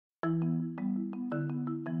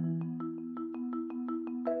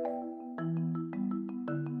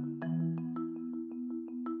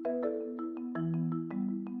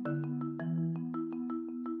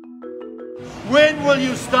When will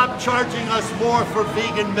you stop charging us more for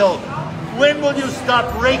vegan milk? When will you stop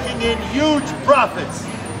raking in huge profits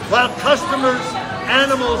while customers,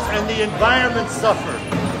 animals, and the environment suffer?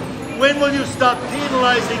 When will you stop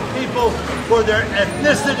penalizing people for their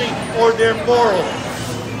ethnicity or their morals?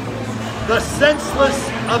 The senseless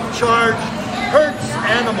upcharge hurts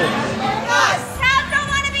animals. Us! Cows don't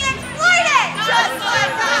want to be exploited! Just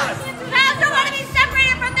like us! Cows don't want to be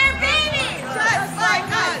separated from their babies! Just like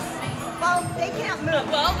us! Well, they can't move.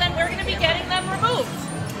 Well, then we're going to be getting them removed.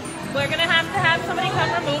 We're going to have somebody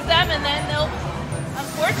come remove them, and then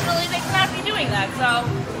unfortunately, they cannot be doing that. So,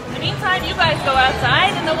 in the meantime, you guys go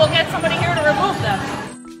outside, and then we'll get somebody here to remove them.